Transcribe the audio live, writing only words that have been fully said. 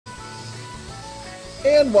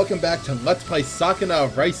And welcome back to Let's Play Sakuna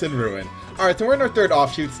of Rice and Ruin. Alright, so we're in our third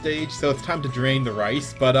offshoot stage, so it's time to drain the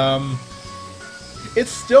rice, but it's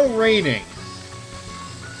still raining.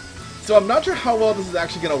 So I'm not sure how well this is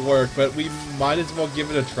actually going to work, but we might as well give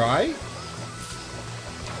it a try.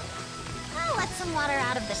 I'll let some water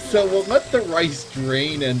out of the field. So we'll let the rice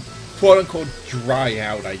drain and quote-unquote dry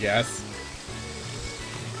out, I guess.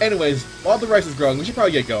 Anyways, while the rice is growing, we should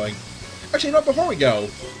probably get going. Actually, no, before we go,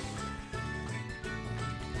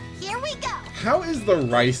 Here we go. how is the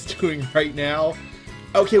rice doing right now?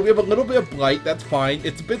 Okay, we have a little bit of blight, that's fine.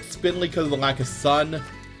 It's a bit spindly because of the lack of sun.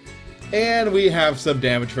 And we have some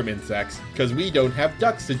damage from insects, because we don't have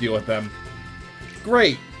ducks to deal with them.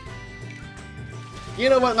 Great! You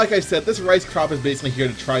know what, like I said, this rice crop is basically here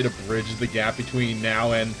to try to bridge the gap between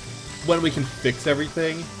now and when we can fix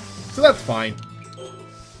everything. So that's fine.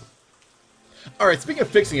 Alright, speaking of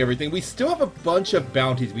fixing everything, we still have a bunch of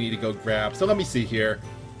bounties we need to go grab, so let me see here.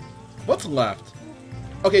 What's left?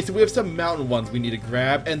 Okay, so we have some mountain ones we need to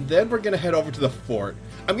grab, and then we're going to head over to the fort.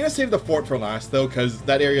 I'm going to save the fort for last, though, because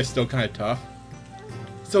that area is still kind of tough.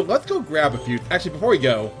 So let's go grab a few. Actually, before we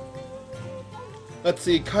go, let's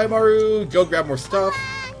see, Kaimaru, go grab more stuff.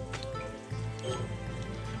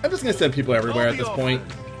 I'm just going to send people everywhere at this point.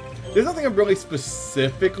 There's nothing I'm really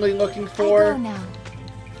specifically looking for. I go now.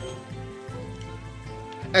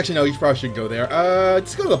 Actually, no, you probably shouldn't go there.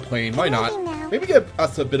 Just go to the plane. Why not? Maybe get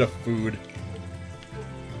us a bit of food.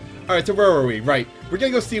 Alright, so where were we? Right. We're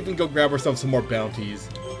gonna go see if we can go grab ourselves some more bounties.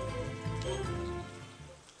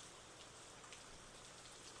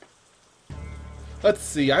 Let's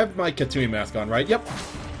see. I have my Katsumi mask on, right? Yep.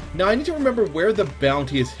 Now, I need to remember where the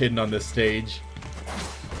bounty is hidden on this stage.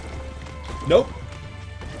 Nope.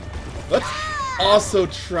 Let's also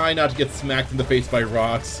try not to get smacked in the face by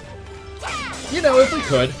rocks. You know, if we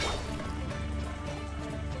could.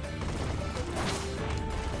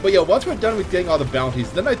 But yeah, once we're done with getting all the bounties,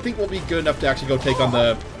 then I think we'll be good enough to actually go take on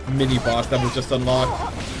the mini-boss that was just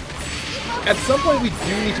unlocked. At some point, we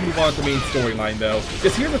do need to move on to the main storyline, though.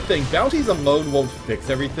 Because here's the thing, bounties alone won't fix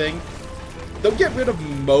everything. They'll get rid of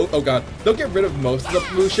they'll get rid of most of the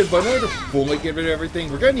pollution, but in order to fully get rid of everything,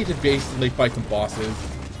 we're gonna need to basically fight some bosses.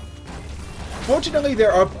 Fortunately,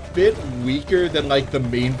 they're a bit weaker than, like, the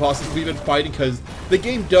main bosses we've been fighting, because the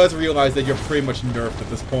game does realize that you're pretty much nerfed at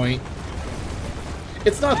this point.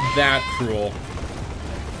 It's not that cruel.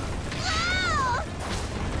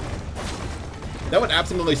 That would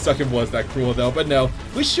absolutely suck if it was that cruel, though, but no.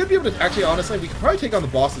 We should be able to, actually, honestly, we could probably take on the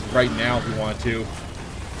bosses right now if we want to.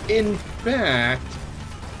 In fact,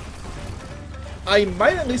 I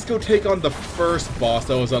might at least go take on the first boss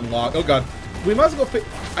that was unlocked. Oh god. We might as well go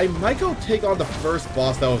I might go take on the first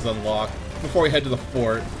boss that was unlocked before we head to the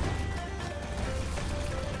fort.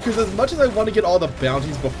 Because as much as I want to get all the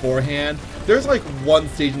bounties beforehand, there's like one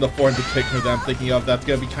stage in the fort in particular that I'm thinking of that's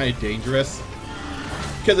going to be kind of dangerous.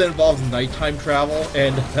 Because it involves nighttime travel,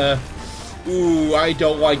 and ooh, I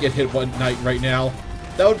don't want to get hit one night right now.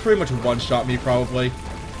 That would pretty much one-shot me, probably.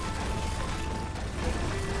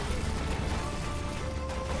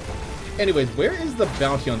 Anyways, where is the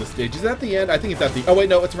bounty on the stage? Is it at the end? I think it's at the... Oh, wait,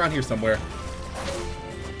 no, it's around here somewhere.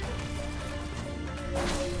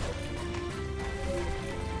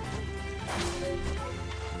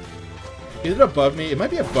 Is it above me? It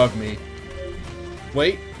might be above me.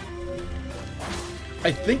 Wait.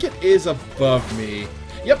 I think it is above me.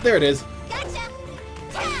 Yep, there it is. Gotcha.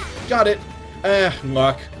 Got it.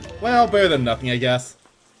 Luck. Well, better than nothing, I guess.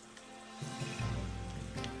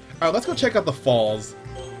 Alright, let's go check out the falls.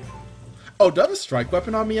 Oh, do I have a strike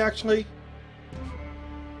weapon on me, actually?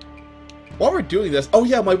 While we're doing this... Oh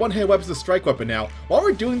yeah, my one-hand weapon is a strike weapon now. While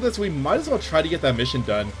we're doing this, we might as well try to get that mission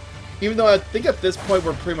done. Even though I think at this point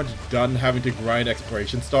we're pretty much done having to grind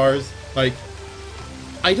exploration stars. Like,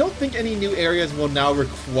 I don't think any new areas will now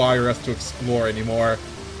require us to explore anymore.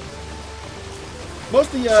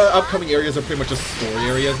 Most of the upcoming areas are pretty much just story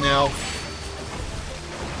areas now.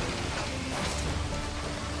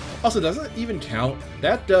 Also, does it even count?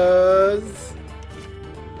 That does...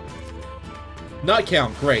 Not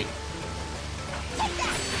count, great.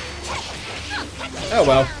 Oh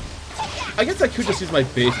well. I guess I could just use my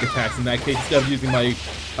basic attacks in that case instead of using my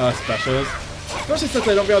specials. Especially since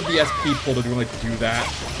I don't have the SP pull to really do that.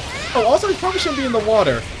 Oh, also I probably shouldn't be in the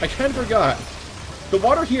water. I kind of forgot. The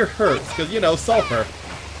water here hurts, because, you know, sulfur.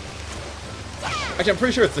 Actually, I'm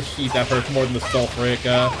pretty sure it's the heat that hurts more than the sulfuric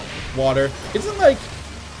water. Isn't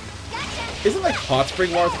like hot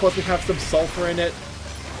spring water supposed to have some sulfur in it?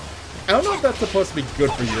 I don't know if that's supposed to be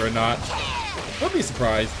good for you or not. Wouldn't be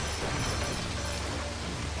surprised.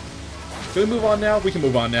 Can we move on now? We can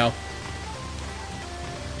move on now.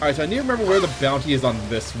 Alright, so I need to remember where the bounty is on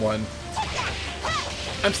this one.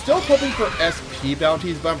 I'm still hoping for SP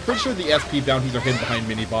bounties, but I'm pretty sure the SP bounties are hidden behind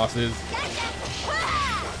mini-bosses.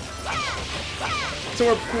 So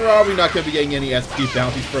we're probably not going to be getting any SP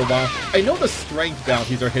bounties for a while. I know the strength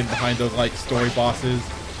bounties are hidden behind those, like, story bosses.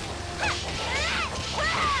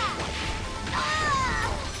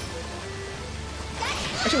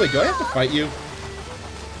 Actually, wait, do I have to fight you?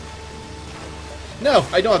 No,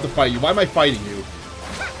 I don't have to fight you. Why am I fighting you?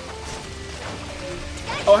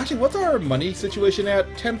 Oh, actually, what's our money situation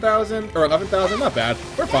at? 10,000 or 11,000? Not bad.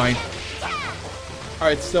 We're fine.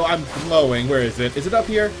 Alright, so I'm glowing. Where is it? Is it up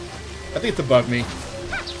here? I think it's above me.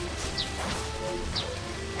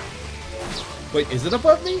 Wait, is it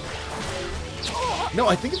above me? No,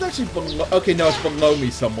 I think it's actually below. Okay, no, it's below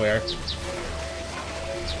me somewhere.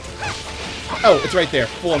 Oh, it's right there.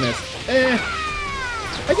 Fullness.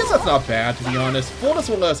 I guess that's not bad, to be honest. Fullness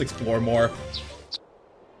will let us explore more.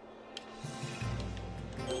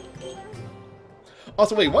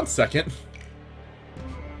 Also, wait, 1 second.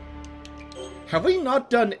 Have we not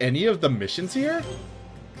done any of the missions here?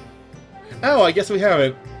 Oh, I guess we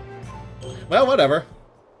haven't. Well, whatever.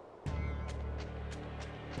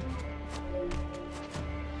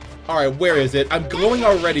 Alright, where is it? I'm glowing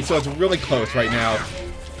already, so it's really close right now.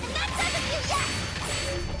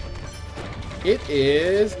 It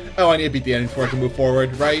is... Oh, I need to beat the enemies before I can move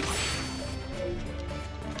forward, right?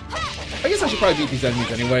 I guess I should probably beat these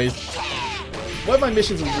enemies anyways. One of my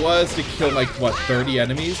missions was to kill, like, what, 30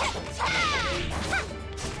 enemies?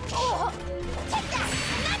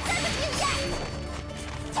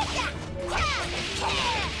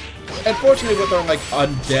 Unfortunately, with our, like,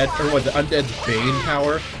 undead, or what, the undead's bane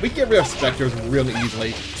power, we can get rid of specters really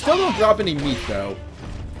easily. Still don't drop any meat, though.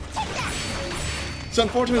 So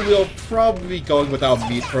unfortunately, we'll probably be going without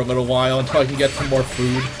meat for a little while until I can get some more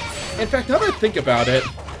food. In fact, now that I think about it,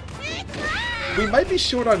 we might be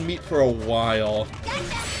short on meat for a while.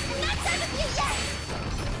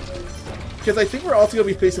 Because I think we're also going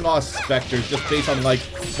to be facing a lot of specters just based on, like,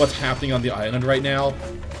 what's happening on the island right now.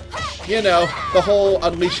 You know, the whole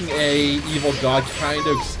unleashing a evil god kind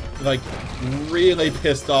of, like, really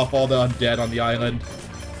pissed off all the undead on the island.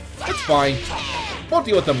 It's fine. We'll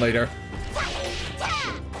deal with them later.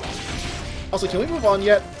 Also, can we move on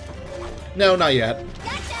yet? No, not yet.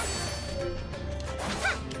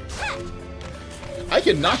 I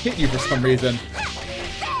cannot hit you for some reason.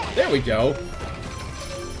 There we go.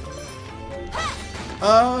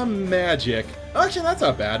 Magic. Actually, that's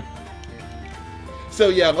not bad. So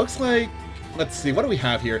yeah, it looks like... Let's see, what do we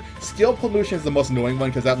have here? Skill pollution is the most annoying one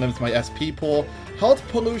because that limits my SP pool. Health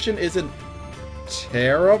pollution isn't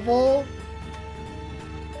terrible.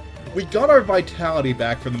 We got our vitality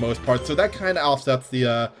back for the most part, so that kind of offsets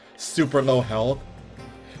the super low health.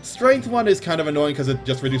 Strength one is kind of annoying because it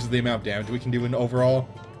just reduces the amount of damage we can do in overall.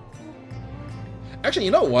 Actually,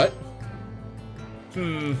 you know what?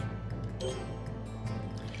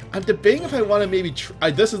 I'm debating if I want to maybe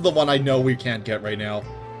try... This is the one I know we can't get right now.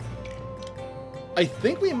 I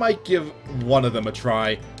think we might give one of them a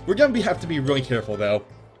try. We're going to have to be really careful, though.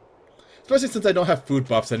 Especially since I don't have food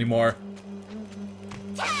buffs anymore.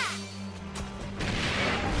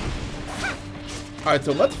 Alright,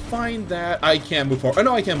 so let's find that... I can't move forward. Oh,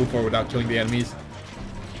 no, I can't move forward without killing the enemies.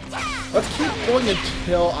 Let's keep going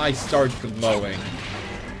until I start glowing.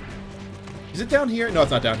 Is it down here? No,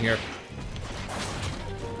 it's not down here.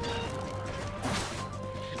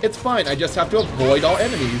 It's fine, I just have to avoid all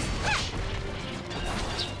enemies.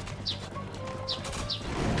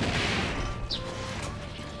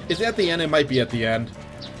 Is it at the end? It might be at the end.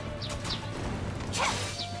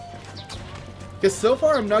 Because so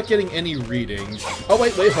far I'm not getting any readings. Oh,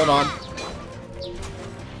 wait, hold on.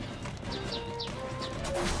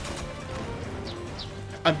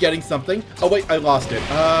 I'm getting something. Oh, wait, I lost it.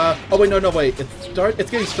 Oh, wait, no, wait. It's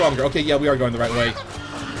getting stronger. Okay, yeah, we are going the right way.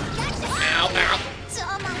 Ow, ow.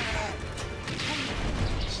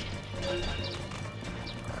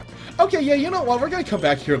 Okay, yeah, you know what? We're gonna come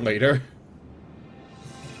back here later.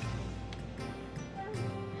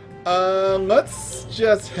 Let's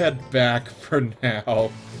just head back for now.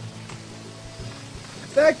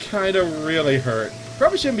 That kind of really hurt.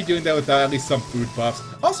 Probably shouldn't be doing that without at least some food buffs.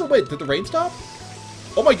 Also, wait, did the rain stop?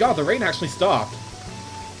 Oh my god, the rain actually stopped.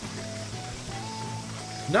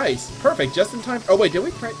 Nice. Perfect. Just in time. Oh, wait, did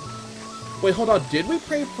we pray? Wait, hold on. Did we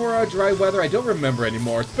pray for dry weather? I don't remember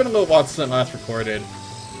anymore. It's been a little while since I last recorded.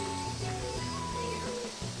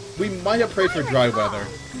 We might have prayed for dry weather.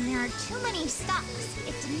 There are too many stalks.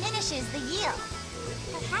 It diminishes the yield.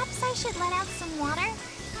 Perhaps I should let out some water?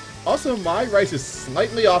 Also, my rice is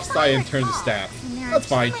slightly offside in terms of stats. That's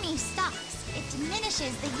fine. Too many stalks. It diminishes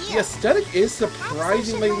diminishes the The yield. aesthetic is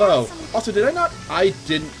surprisingly low. Also, did I not? I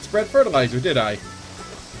didn't spread fertilizer, did I?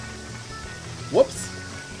 Whoops.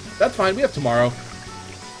 That's fine, we have tomorrow.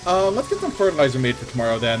 Let's get some fertilizer made for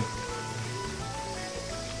tomorrow then.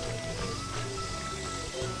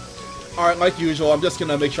 Alright, like usual, I'm just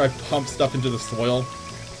gonna make sure I pump stuff into the soil.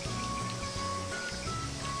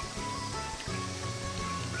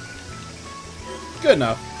 Good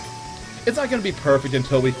enough. It's not gonna be perfect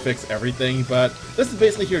until we fix everything, but this is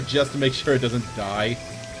basically here just to make sure it doesn't die.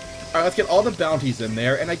 Alright, let's get all the bounties in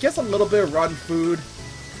there, and I guess a little bit of rotten food.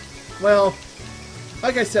 Well,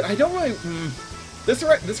 like I said, I don't really... This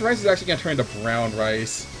rice is actually gonna turn into brown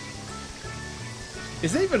rice.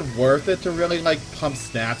 Is it even worth it to really, like, pump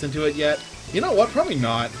snaps into it yet? You know what? Probably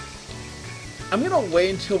not. I'm gonna wait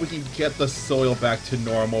until we can get the soil back to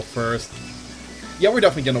normal first. Yeah, we're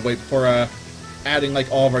definitely gonna wait before, adding,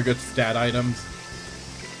 like, all of our good stat items.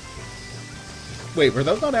 Wait, were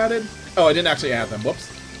those not added? Oh, I didn't actually add them. Whoops.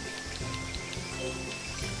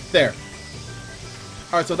 There.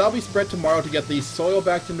 Alright, so that'll be spread tomorrow to get the soil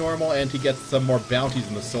back to normal and to get some more bounties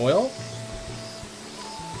in the soil.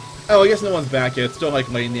 Oh, I guess no one's back yet. It's still, like,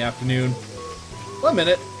 late in the afternoon. 1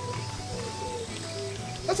 minute.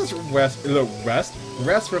 Let's just rest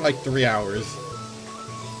for, like, 3 hours.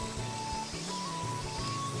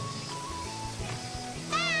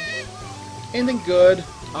 Anything good?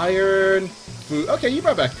 Iron, food. Okay, you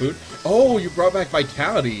brought back food. Oh, you brought back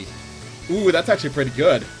vitality. Ooh, that's actually pretty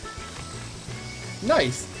good.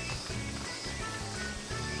 Nice.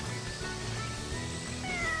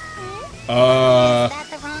 Is that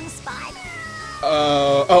the wrong spot?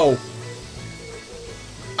 Oh.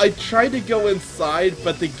 I tried to go inside,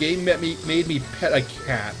 but the game made me pet a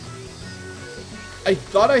cat. I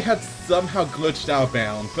thought I had somehow glitched out of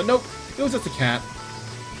bounds, but nope, it was just a cat.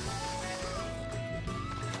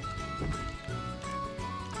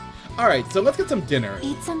 Alright, so let's get some dinner.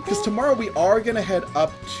 Eat something? Because tomorrow we are going to head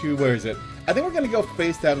up to, where is it? I think we're going to go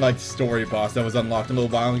face that, like, story boss that was unlocked a little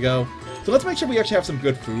while ago. So let's make sure we actually have some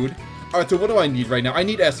good food. Alright, so what do I need right now? I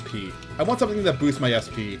need SP. I want something that boosts my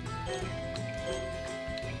SP.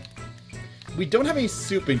 We don't have any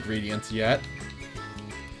soup ingredients yet.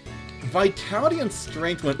 Vitality and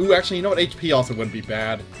strength went... Ooh, actually, you know what? HP also wouldn't be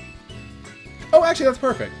bad. Oh, actually, that's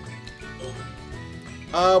perfect.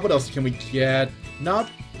 What else can we get? Natto?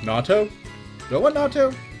 Do I want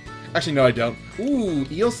natto? Actually, no, I don't. Ooh,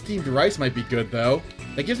 eel steamed rice might be good, though.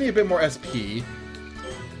 That gives me a bit more SP.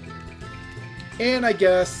 And I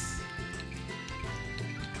guess...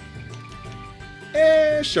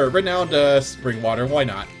 sure, right now to spring water, why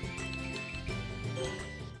not?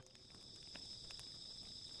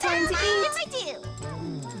 Time to eat.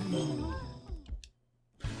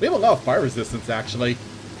 We have a lot of fire resistance, actually.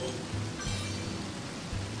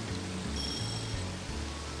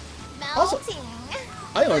 Also,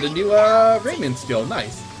 I learned a new Rayman skill.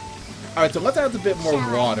 Nice. Alright, so let's add a bit more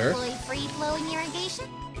water. Free-flowing irrigation?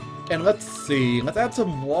 And let's see. Let's add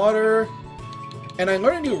some water. And I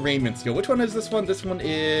learned a new Rayman skill. Which one is this one? This one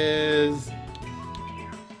is...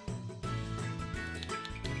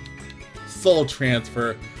 Soul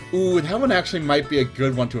Transfer. Ooh, that one actually might be a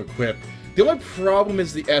good one to equip. The only problem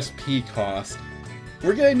is the SP cost.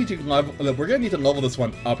 We're gonna need to level this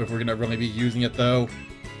one up if we're gonna really be using it, though.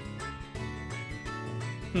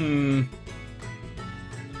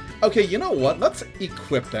 Okay, you know what? Let's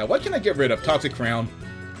equip that. What can I get rid of? Toxic Crown.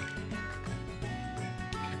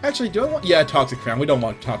 Actually, do I want... Yeah, Toxic Crown. We don't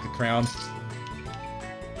want Toxic Crown.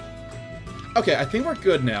 Okay, I think we're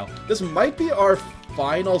good now. This might be our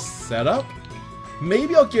final setup.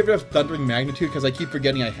 Maybe I'll get rid of Thundering Magnitude because I keep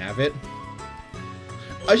forgetting I have it.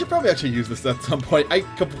 I should probably actually use this at some point. I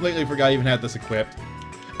completely forgot I even had this equipped.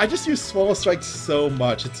 I just use Swallow Strike so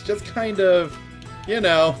much. It's just kind of... You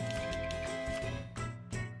know.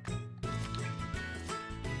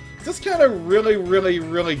 Just kind of really, really,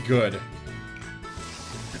 really good.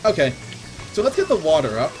 Okay, so let's get the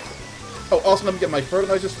water up. Oh, also let me get my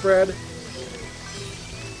fertilizer spread.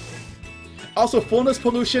 Also, fullness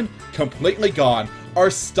pollution, completely gone.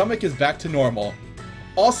 Our stomach is back to normal.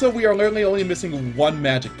 Also, we are literally only missing 1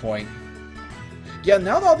 magic point. Yeah,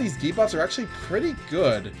 now that all these debuffs are actually pretty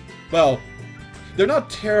good. Well, they're not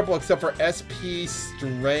terrible except for SP,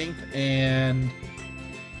 Strength, and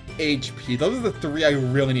HP. Those are the 3 I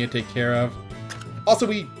really need to take care of. Also,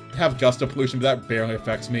 we have Gust of Pollution, but that barely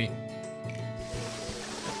affects me.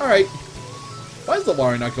 Alright. Why is the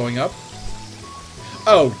water not going up?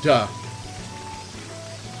 Oh, duh.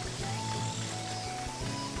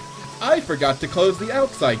 I forgot to close the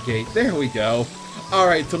outside gate. There we go.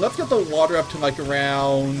 Alright, so let's get the water up to like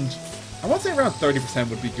around... I want to say around 30%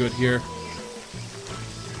 would be good here.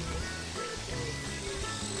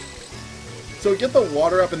 So get the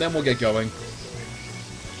water up and then we'll get going.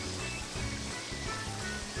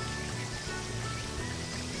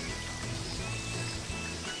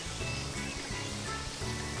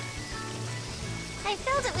 I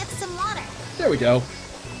filled it with some water. There we go.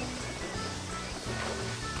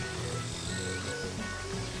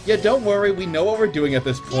 Yeah, don't worry, we know what we're doing at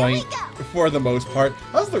this point, for the most part.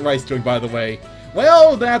 How's the rice doing, by the way?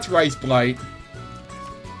 Well, that's Rice Blight.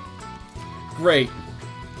 Great.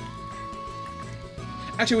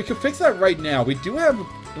 Actually, we could fix that right now. We do have,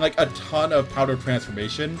 like, a ton of powder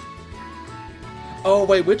transformation. Oh,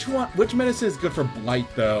 wait, which medicine is good for Blight,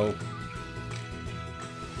 though?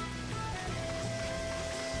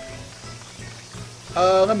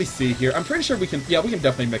 Let me see here. I'm pretty sure we can, yeah, we can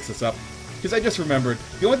definitely mix this up. Because I just remembered,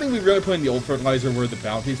 the only thing we really put in the old fertilizer were the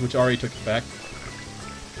bounties, which already took effect.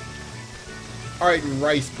 Alright,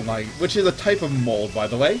 Rice Blight, which is a type of mold, by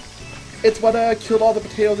the way. It's what killed all the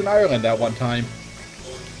potatoes in Ireland at one time.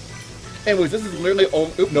 Anyways, this is literally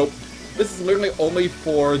This is literally only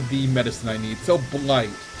for the medicine I need. So, Blight.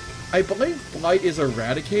 I believe Blight is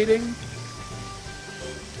eradicating.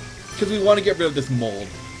 Because we want to get rid of this mold.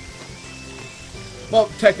 Well,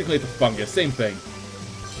 technically it's a fungus, same thing.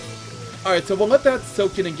 Alright, so we'll let that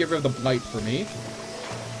soak in and get rid of the Blight for me.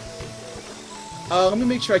 Let me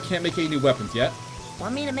make sure I can't make any new weapons yet.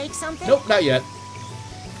 Want me to make something? Nope, not yet.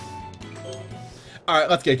 Alright,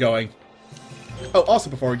 let's get going. Oh, also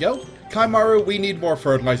before we go, Kaimaru, we need more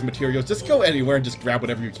fertilizer materials. Just go anywhere and just grab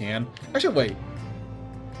whatever you can. Actually, wait.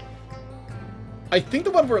 I think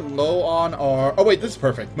the one we're low on are... Oh wait, this is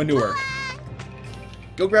perfect. Manure.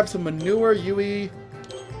 Go grab some manure, Yui.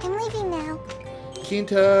 I'm leaving now.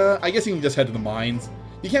 Quinta, I guess you can just head to the mines.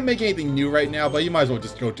 You can't make anything new right now, but you might as well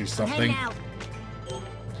just go do something.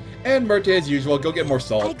 And Murte, as usual, go get more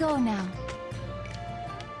salt. I go now.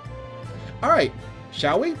 Alright,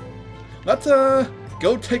 shall we? Let's,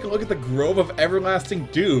 go take a look at the Grove of Everlasting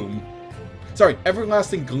Doom. Sorry,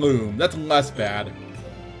 Everlasting Gloom. That's less bad.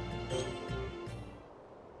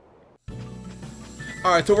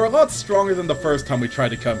 Alright, so we're a lot stronger than the first time we tried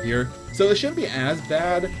to come here, so this shouldn't be as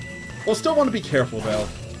bad. We'll still want to be careful, though.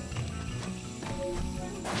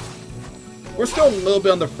 We're still a little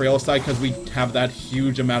bit on the frail side because we have that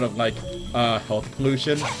huge amount of, like, health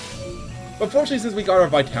pollution. But fortunately, since we got our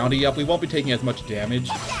vitality up, we won't be taking as much damage.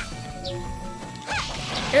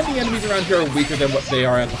 And the enemies around here are weaker than what they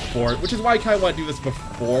are at the fort, which is why I kind of want to do this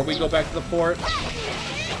before we go back to the fort.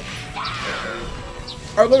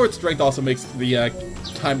 Our lowered strength also makes the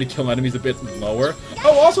time to kill enemies a bit lower.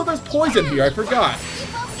 Oh, also there's poison here, I forgot.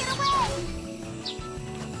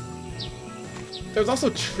 There's also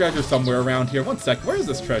treasure somewhere around here. One sec, where is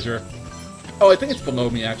this treasure? Oh, I think it's below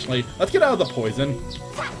me, actually. Let's get out of the poison.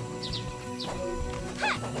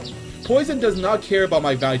 Poison does not care about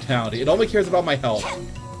my vitality. It only cares about my health.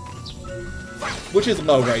 Which is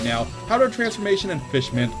low right now. Powder transformation and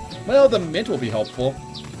fish mint. Well, the mint will be helpful.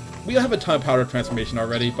 We have a ton of powder transformation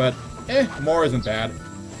already, but more isn't bad.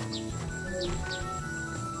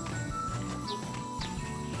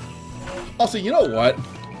 Also, you know what?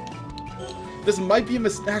 This might be a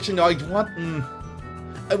mistake. Actually, no,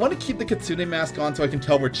 I want to keep the Kitsune mask on so I can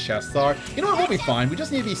tell where chests are. You know what? We'll be fine. We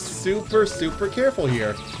just need to be super, super careful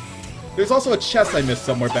here. There's also a chest I missed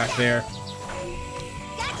somewhere back there.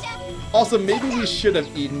 Also, maybe we should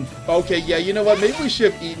have eaten... Okay, yeah, you know what? Maybe we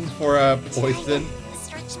should have eaten for poison.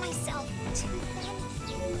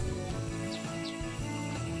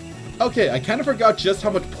 Okay, I kind of forgot just how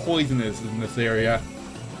much poison is in this area.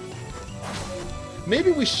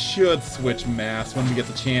 Maybe we should switch masks when we get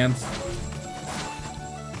the chance.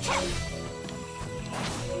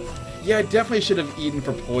 Yeah, I definitely should have eaten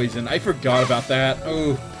for poison. I forgot about that.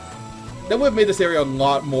 Oh, that would have made this area a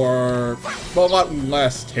lot more... well, a lot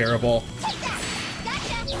less terrible.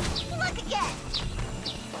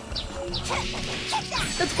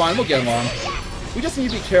 It's fine, we'll get along. We just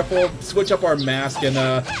need to be careful, switch up our mask, and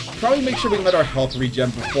probably make sure we let our health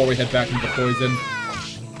regen before we head back into the poison.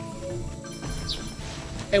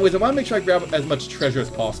 Anyways, I want to make sure I grab as much treasure as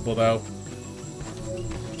possible, though.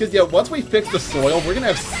 Because, yeah, once we fix the soil, we're going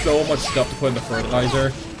to have so much stuff to put in the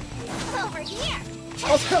fertilizer. Over here.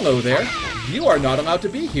 Also, hello there. You are not allowed to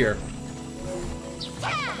be here.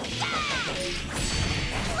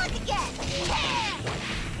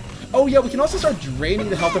 Oh, yeah, we can also start draining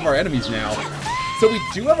the health of our enemies now. So we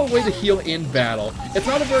do have a way to heal in battle. It's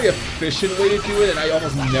not a very efficient way to do it, and I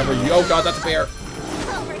almost never use... Oh, God, that's a bear.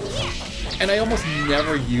 And I almost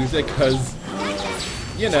never use it because,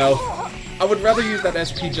 you know, I would rather use that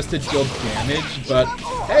SP just to deal damage, but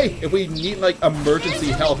hey, if we need like emergency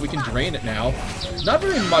health, we can drain it now. Not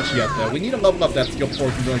very much yet though. We need to level up that skill before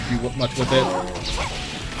we can really do much with it.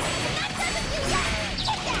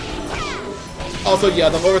 Also, yeah,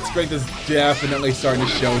 the lowered strength is definitely starting to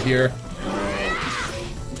show here.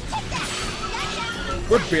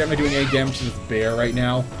 We're barely doing any damage to this bear right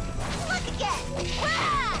now.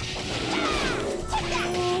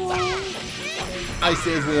 I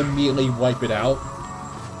say as we immediately wipe it out.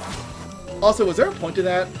 Also, was there a point to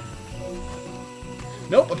that?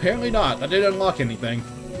 Nope, apparently not. I didn't unlock anything.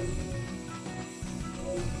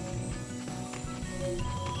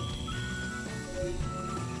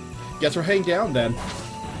 Guess we're heading down then.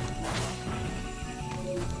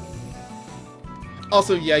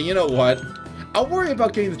 Also, yeah, you know what? I'll worry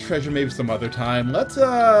about getting the treasure maybe some other time. Let's,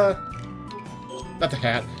 not the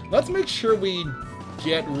hat. Let's make sure we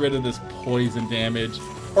get rid of this poison damage,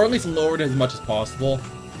 or at least lower it as much as possible.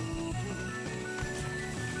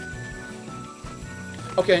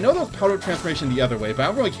 Okay, I know there's powder transformation the other way, but I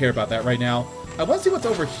don't really care about that right now. I want to see what's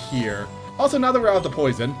over here. Also, now that we're out of the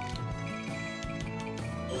poison.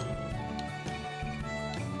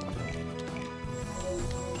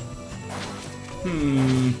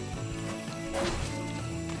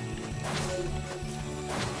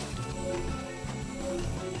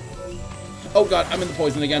 Oh god, I'm in the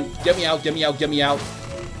poison again. Get me out, get me out, get me out.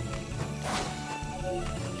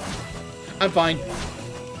 I'm fine.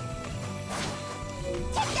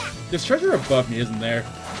 There's treasure above me, isn't there?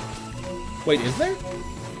 Wait, is there?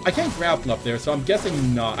 I can't grapple up there, so I'm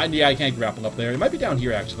guessing not. Yeah, I can't grapple up there. It might be down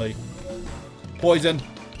here, actually. Poison.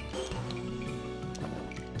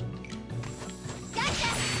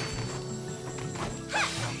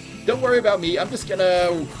 Don't worry about me. I'm just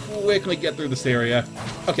gonna quickly get through this area.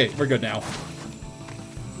 Okay, we're good now.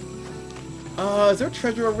 Is there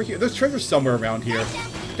treasure over here? There's treasure somewhere around here.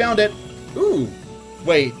 Found it. Ooh.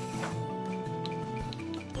 Wait.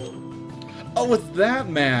 Oh, it's that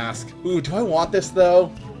mask. Ooh, do I want this,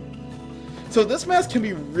 though? So this mask can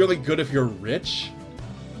be really good if you're rich.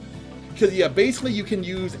 Because, yeah, basically you can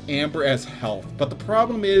use amber as health. But the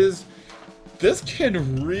problem is, this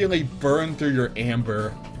can really burn through your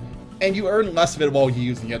amber. And you earn less of it while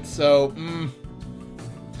using it, so,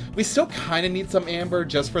 we still kind of need some amber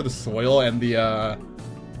just for the soil and the,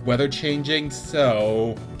 weather changing,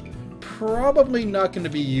 so probably not going to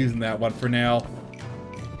be using that one for now.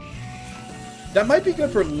 That might be good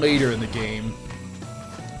for later in the game.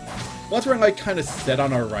 Once we're, like, kind of set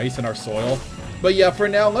on our rice and our soil. But yeah, for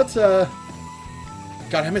now, let's, God,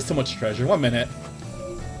 I missed so much treasure. 1 minute.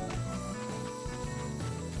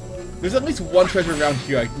 There's at least one treasure around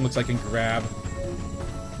here it looks like I can grab.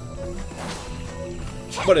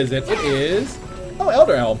 What is it? It is... Oh,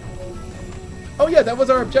 Elder Elm. Oh yeah, that was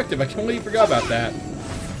our objective. I completely forgot about that.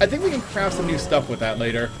 I think we can craft some new stuff with that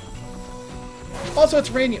later. Also, it's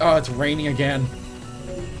raining. Oh, it's raining again.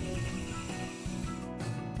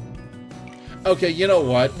 Okay, you know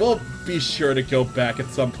what? We'll be sure to go back at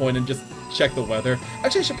some point and just check the weather.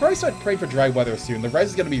 Actually, I should probably start praying for dry weather soon. The rice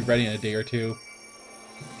is going to be ready in a day or two.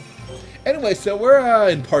 Anyway, so we're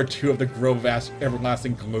in part 2 of the Grove of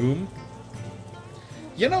Everlasting Gloom.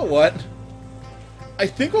 You know what? I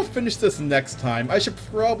think we'll finish this next time. I should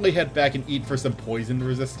probably head back and eat for some poison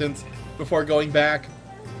resistance before going back.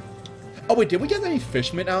 Oh wait, did we get any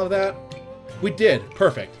fishmeat out of that? We did.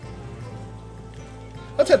 Perfect.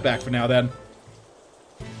 Let's head back for now then.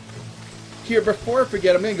 Here, before I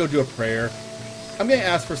forget, I'm going to go do a prayer. I'm going to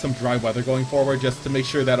ask for some dry weather going forward just to make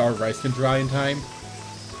sure that our rice can dry in time.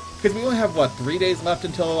 Because we only have, what, 3 days left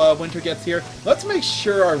until winter gets here? Let's make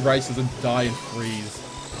sure our rice doesn't die and freeze.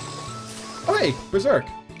 Oh, hey, Berserk.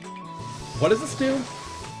 What does this do?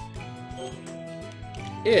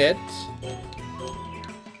 It...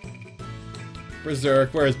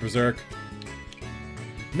 Berserk, where is Berserk?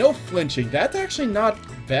 No flinching. That's actually not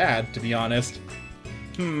bad, to be honest.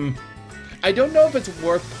 I don't know if it's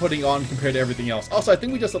worth putting on compared to everything else. Also, I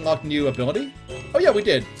think we just unlocked a new ability. Oh yeah, we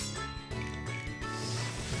did.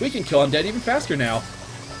 We can kill undead even faster now.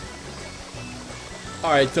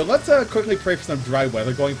 Alright, so let's quickly pray for some dry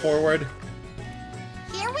weather going forward.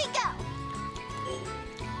 Here we go.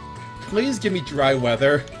 Please give me dry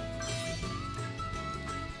weather.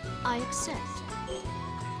 I accept.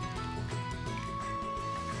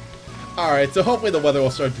 Alright, so hopefully the weather will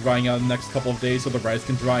start drying out in the next couple of days so the rice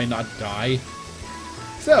can dry and not die.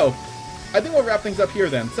 So, I think we'll wrap things up here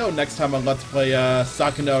then. So, next time on Let's Play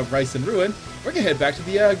Sakuna Rice and Ruin, we're gonna head back to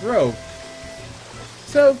the Grove.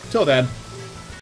 So, till then.